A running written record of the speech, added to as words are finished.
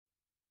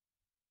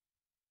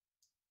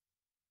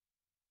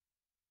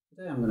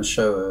Today I'm going to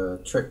show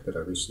a trick that I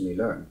recently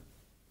learned,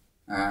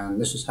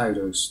 and this is how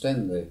to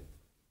extend the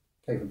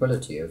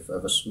capability of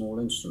a small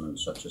instrument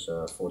such as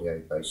a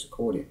 48 bass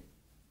accordion.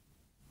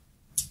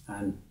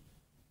 And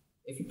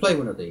if you play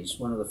one of these,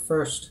 one of the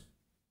first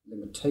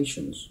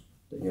limitations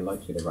that you're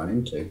likely to run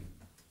into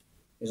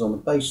is on the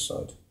bass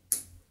side.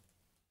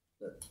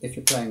 That if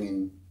you're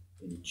playing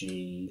in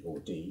G or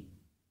D,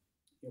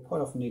 you'll quite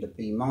often need a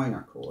B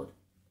minor chord,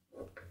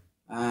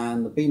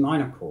 and the B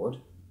minor chord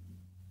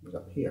is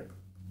up here.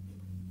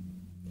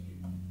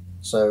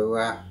 So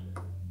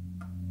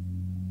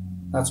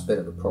that's a bit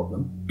of a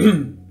problem.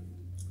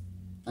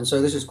 And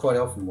so this is quite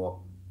often what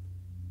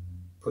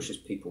pushes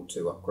people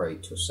to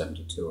upgrade to a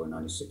 72 or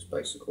 96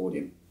 bass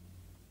accordion.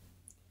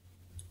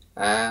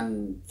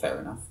 And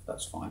fair enough,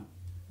 that's fine.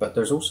 But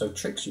there's also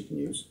tricks you can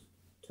use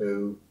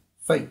to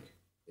fake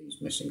these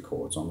missing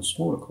chords on the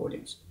small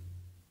accordions.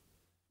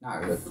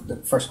 Now, the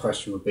first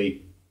question would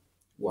be,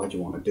 why do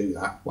you want to do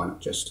that? Why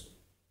not just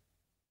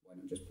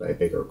play a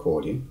bigger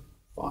accordion?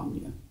 Fine,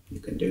 yeah, you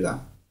can do that.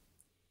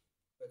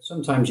 But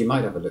sometimes you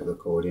might have a little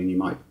accordion, you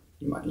might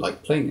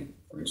like playing it.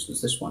 For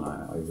instance, this one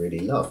I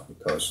really love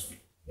because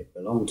it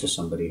belonged to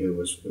somebody who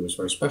was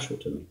very special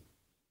to me.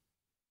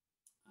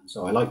 And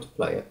so I like to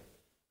play it,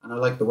 and I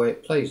like the way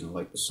it plays, and I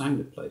like the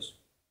sound it plays.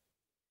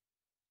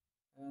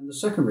 And the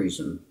second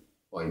reason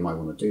why you might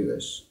want to do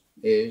this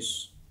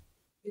is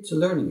it's a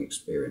learning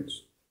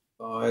experience.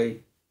 By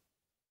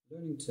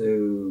learning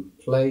to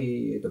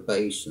play the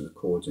bass and the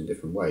chords in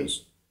different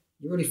ways,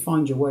 you really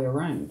find your way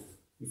around.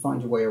 You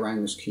find your way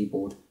around this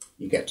keyboard.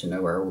 You get to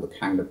know where all the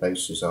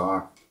counterbasses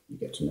are. You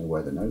get to know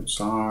where the notes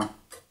are,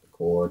 the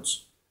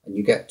chords, and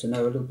you get to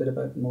know a little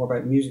bit more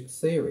about music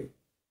theory.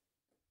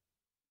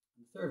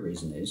 And the third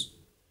reason is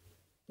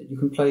that you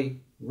can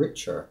play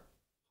richer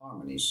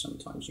harmonies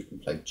sometimes. You can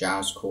play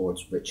jazz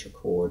chords, richer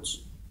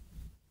chords.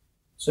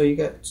 So you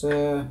get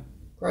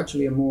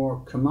gradually a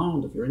more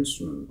command of your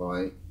instrument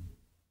by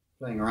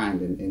playing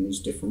around in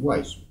these different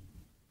ways.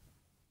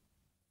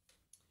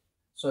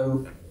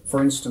 So,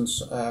 for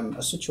instance,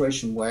 a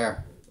situation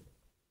where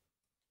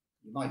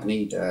you might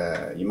need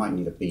a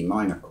B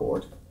minor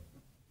chord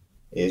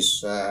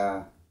is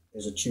a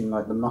tune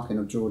like the Mucking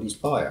of Geordie's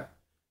Byre,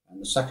 and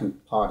the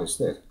second part is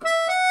this.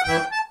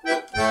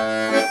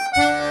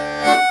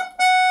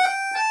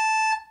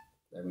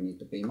 There we need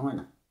the B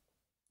minor.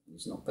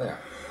 It's not there.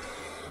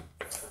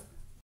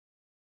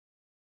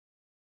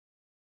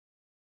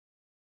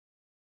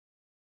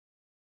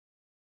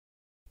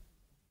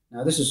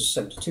 Now this is a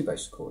 72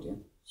 bass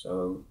accordion,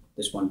 so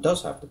this one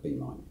does have the B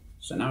minor.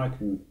 So now I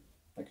can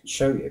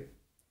show you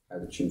how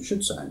the tune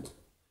should sound,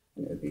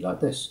 and it would be like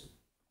this.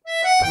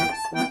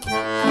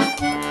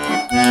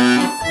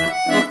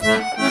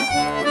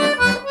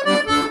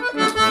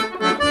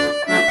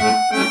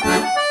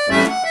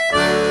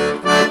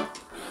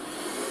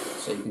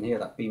 So you can hear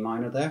that B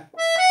minor there.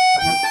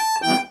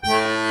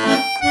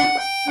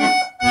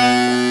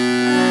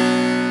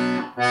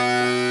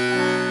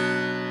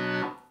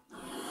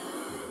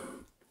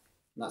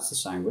 That's the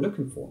sound we're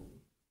looking for.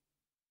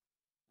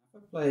 If I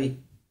play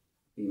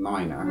B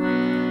minor,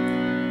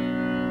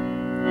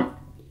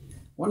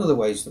 one of the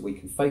ways that we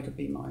can fake a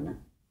B minor,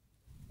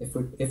 if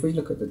we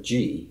look at the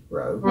G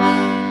row,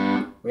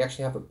 we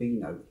actually have a B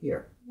note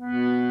here,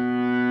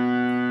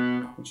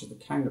 which is the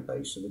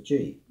counterbass of the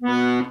G.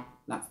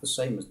 That's the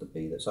same as the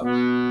B that's up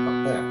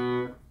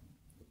there.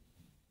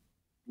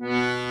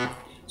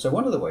 So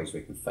one of the ways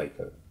we can fake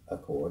a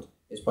chord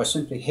is by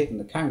simply hitting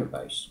the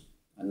counterbass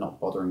and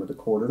not bothering with the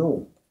chord at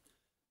all.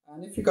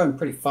 And if you're going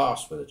pretty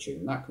fast with a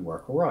tune, that can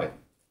work all right.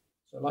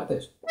 So like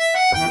this.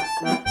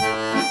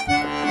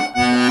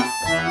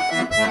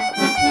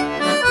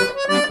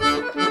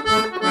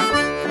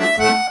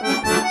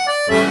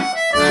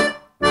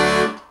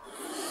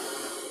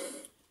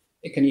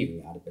 It can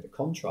even add a bit of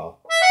contrast.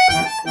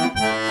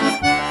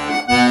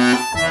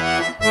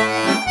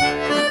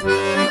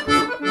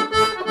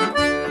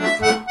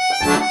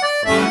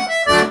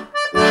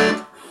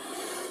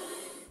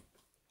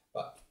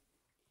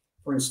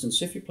 For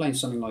instance, if you're playing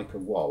something like a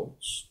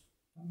waltz,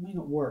 that may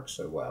not work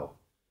so well.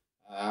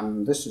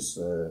 This is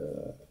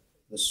a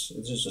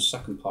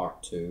second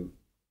part to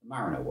the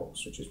Mariner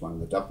Waltz, which is one of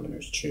the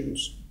Dubliners'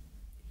 tunes,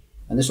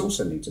 and this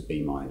also needs a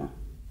B minor.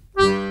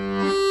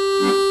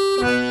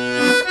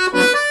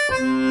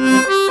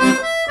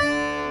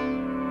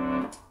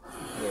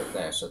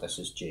 There, so this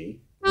is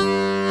G,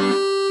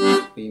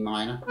 B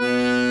minor.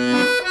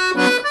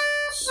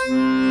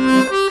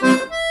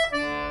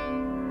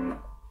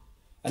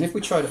 And if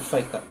we try to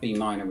fake that B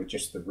minor with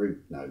just the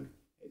root note,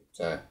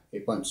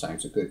 it won't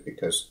sound so good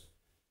because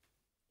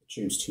the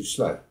tune's too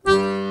slow. It's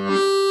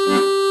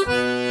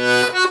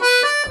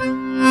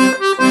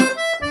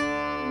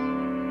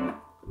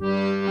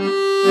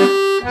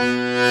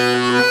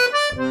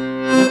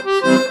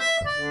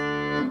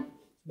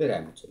a bit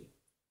empty.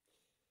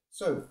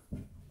 So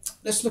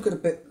let's look at a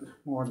bit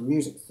more of the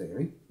music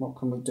theory. What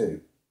can we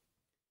do?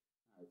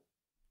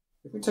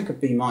 If we take a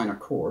B minor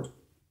chord,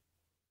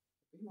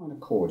 B minor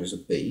chord is a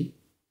B,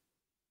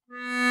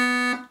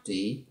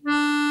 D,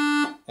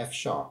 F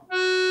sharp.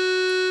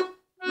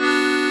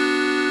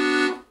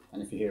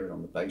 And if you hear it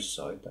on the bass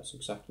side, that's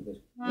exactly this.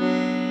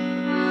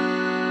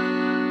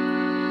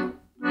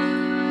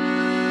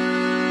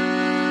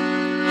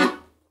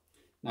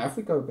 Now if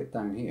we go a bit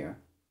down here,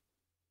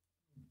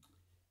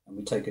 and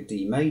we take a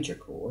D major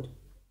chord,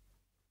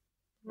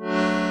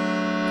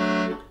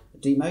 a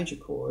D major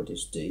chord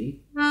is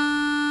D,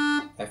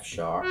 F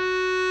sharp,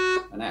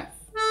 and F.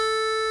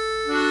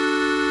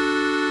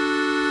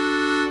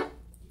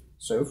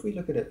 So if we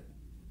look at it,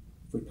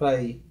 if we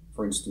play,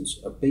 for instance,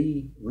 a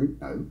B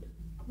root note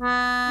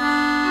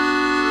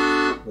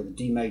with a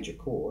D major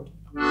chord,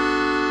 then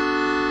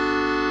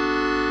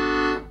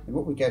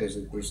what we get is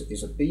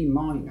a B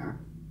minor,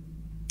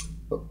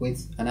 but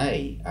with an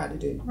A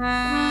added in,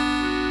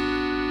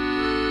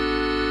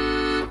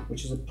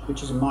 which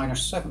is a minor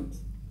seventh,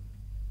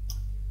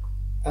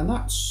 and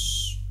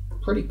that's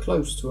pretty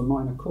close to a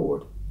minor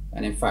chord.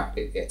 And in fact,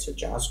 it's a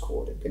jazz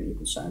chord. It can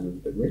even sound a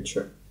little bit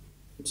richer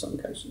in some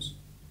cases.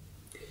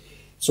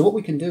 So what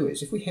we can do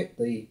is, if we hit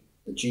the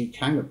G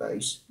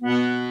counterbass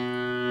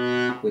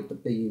with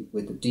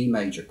the D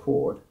major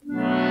chord,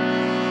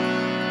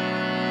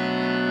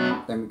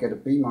 then we get a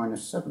B minor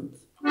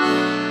seventh,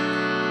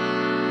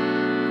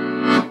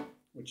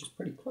 which is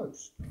pretty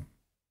close.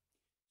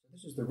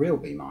 This is the real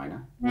B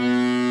minor,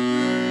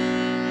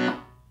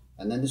 and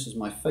then this is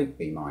my fake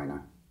B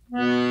minor.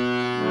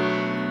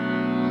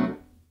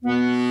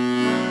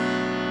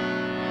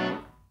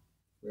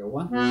 Real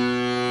one,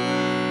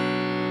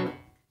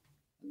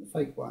 and the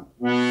fake one.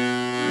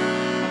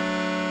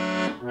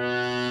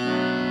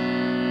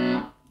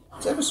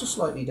 It's ever so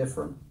slightly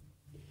different,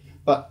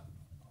 but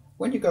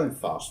when you're going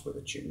fast with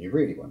a tune, you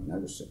really won't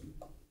notice it.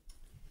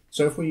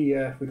 So if we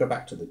go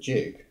back to the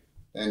jig,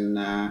 then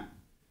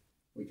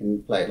we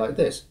can play it like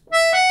this,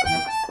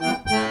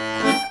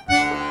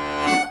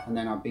 and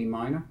then our B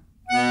minor,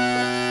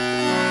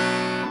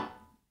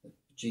 the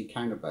G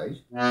counterbass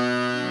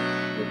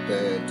with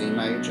the D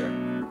major,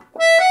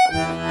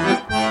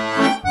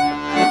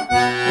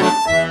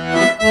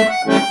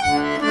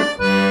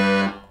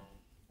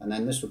 and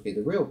then this would be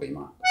the real B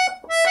minor,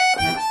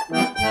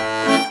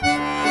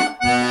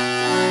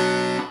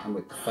 and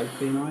with the fake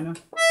B minor.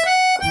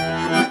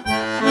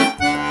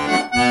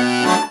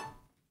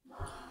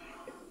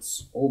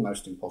 It's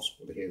almost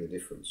impossible to hear the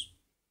difference,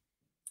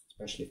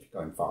 especially if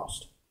you're going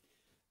fast.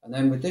 And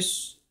then with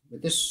this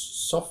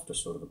softer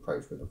sort of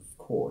approach with a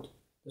chord,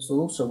 this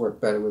will also work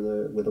better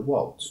with a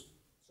waltz.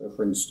 So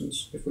for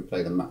instance, if we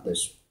play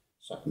this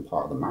second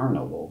part of the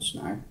Marino waltz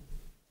now,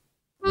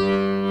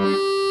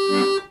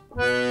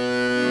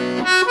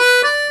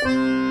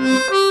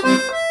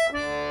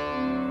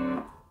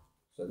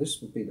 so this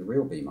would be the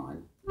real B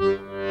minor.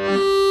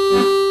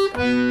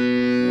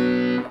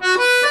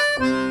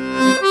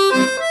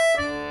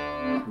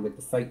 With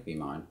the fake B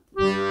minor.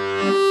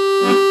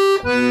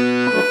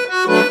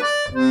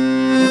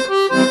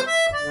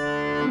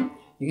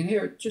 You can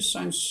hear it just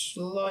sounds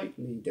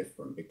slightly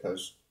different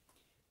because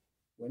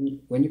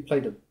when you play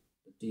the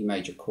D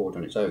major chord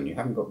on its own, you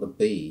haven't got the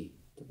B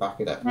to back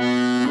it up.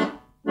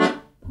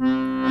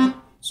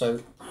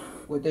 So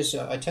with this,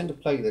 I tend to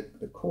play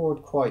the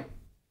chord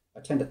I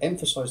tend to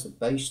emphasize the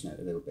bass note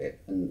a little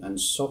bit and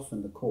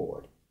soften the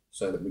chord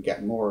so that we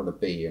get more of the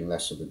B and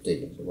less of the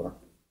D, as it were.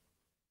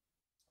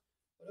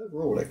 But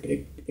overall,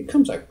 it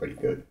comes out pretty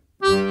good.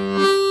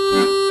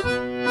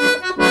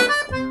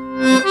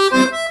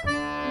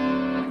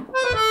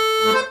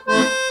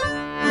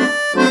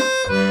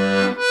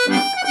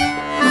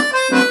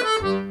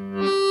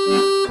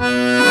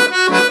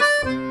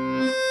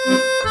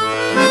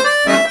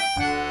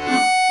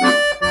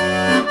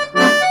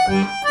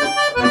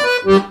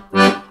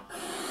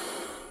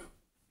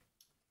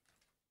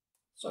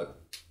 So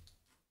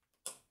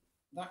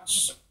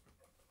that's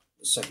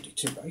the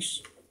 72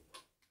 bass.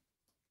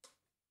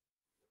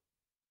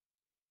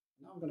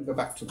 Now I'm going to go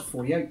back to the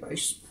 48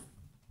 bass.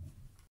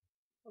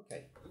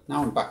 Okay,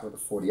 now I'm back with the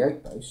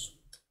 48 bass.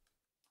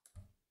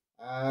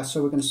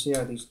 So we're going to see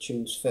how these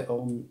tunes fit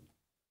on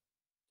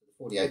the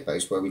 48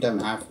 bass, where we don't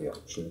have the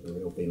option of the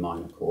real B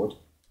minor chord.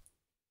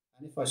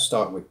 And if I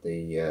start with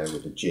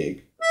the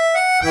jig,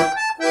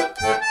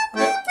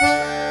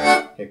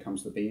 here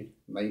comes the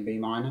main B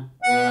minor.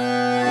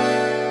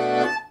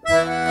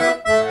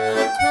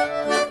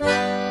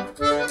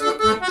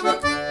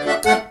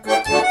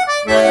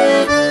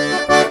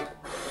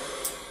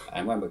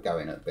 And when we're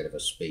going at a bit of a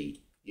speed,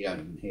 you don't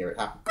even hear it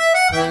happen.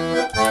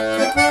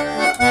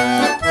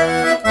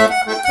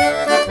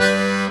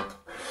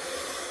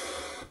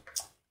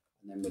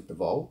 And then with the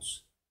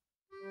waltz,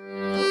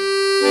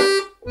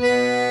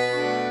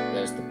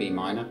 there's the B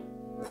minor.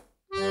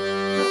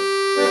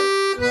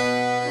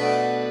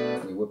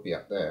 We would be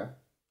up there.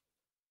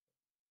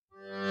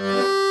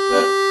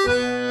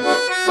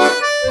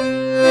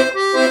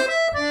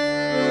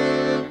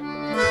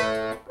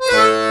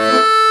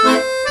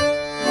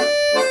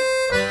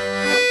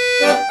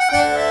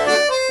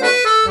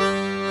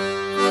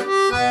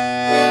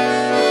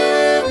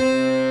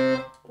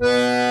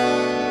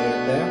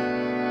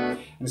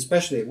 And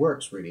especially it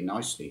works really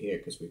nicely here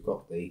because we've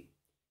got the B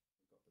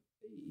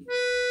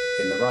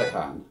in the right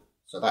hand.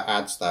 So that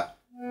adds that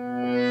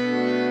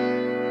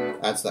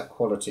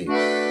quality,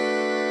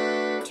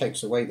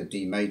 takes away the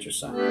D major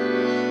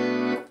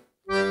sound.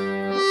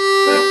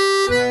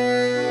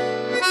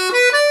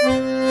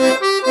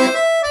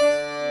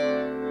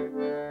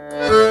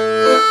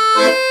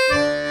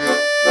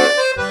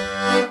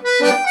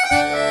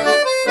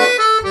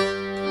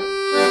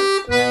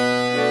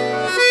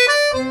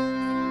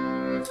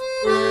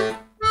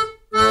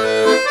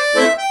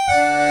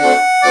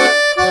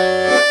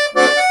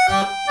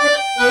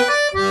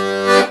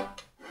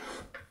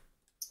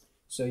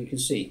 So you can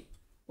see,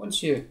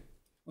 once you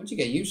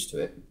get used to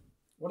it,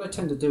 what I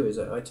tend to do is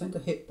I tend to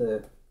hit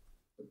the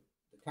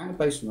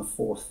counterbass on the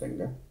fourth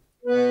finger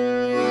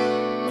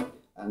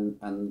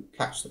and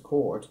catch the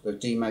chord, the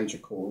D major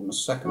chord on the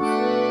second.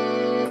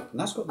 And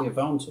that's got the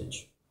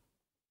advantage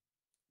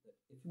that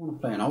if you want to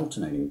play an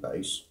alternating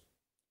bass,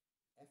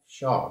 F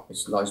sharp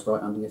lies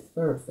right under your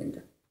third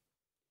finger.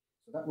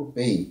 So that would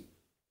be,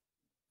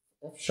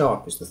 F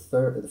sharp is the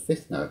third or the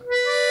fifth note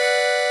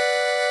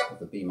of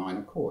the B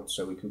minor chord,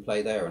 so we can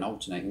play there an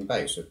alternating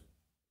bass of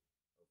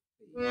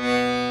D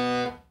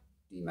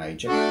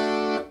major,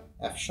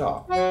 F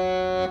sharp,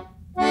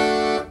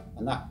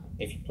 and that,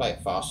 if you play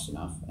it fast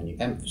enough and you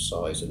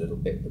emphasise a little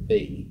bit the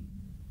B,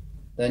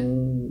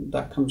 then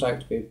that comes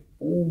out to be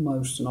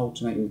almost an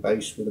alternating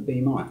bass with a B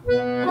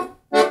minor.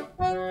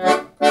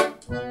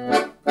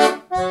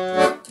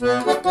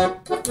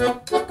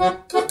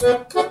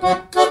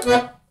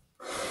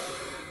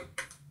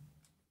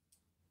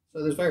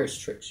 So there's various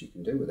tricks you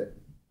can do with it.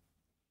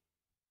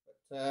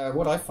 But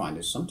what I find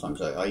is sometimes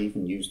I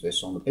even use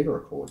this on the bigger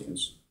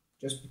accordions,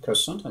 just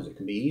because sometimes it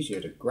can be easier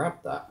to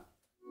grab that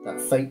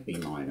fake B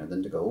minor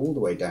than to go all the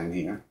way down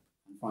here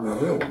and find the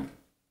real one.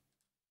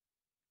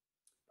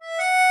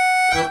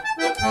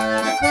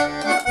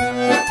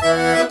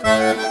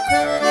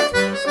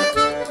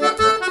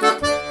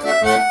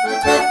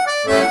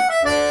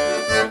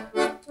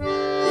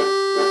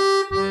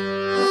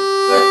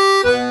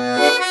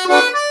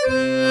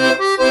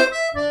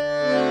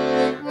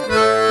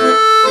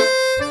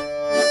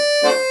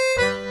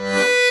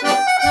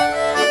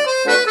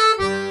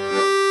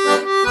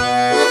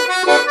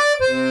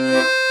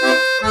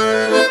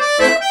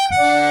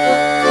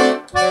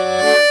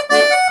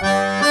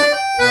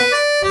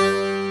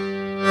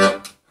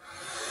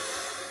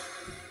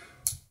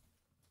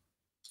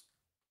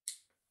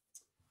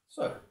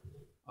 So,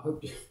 I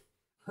hope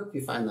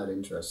you found that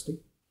interesting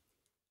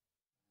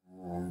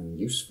and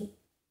useful.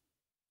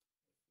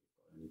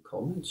 Any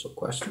comments or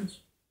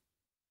questions?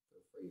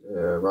 Feel free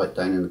to write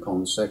down in the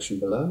comments section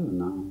below,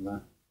 and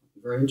I'll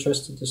be very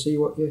interested to see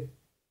what you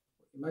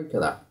make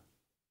of that.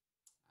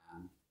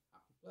 And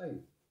happy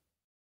playing.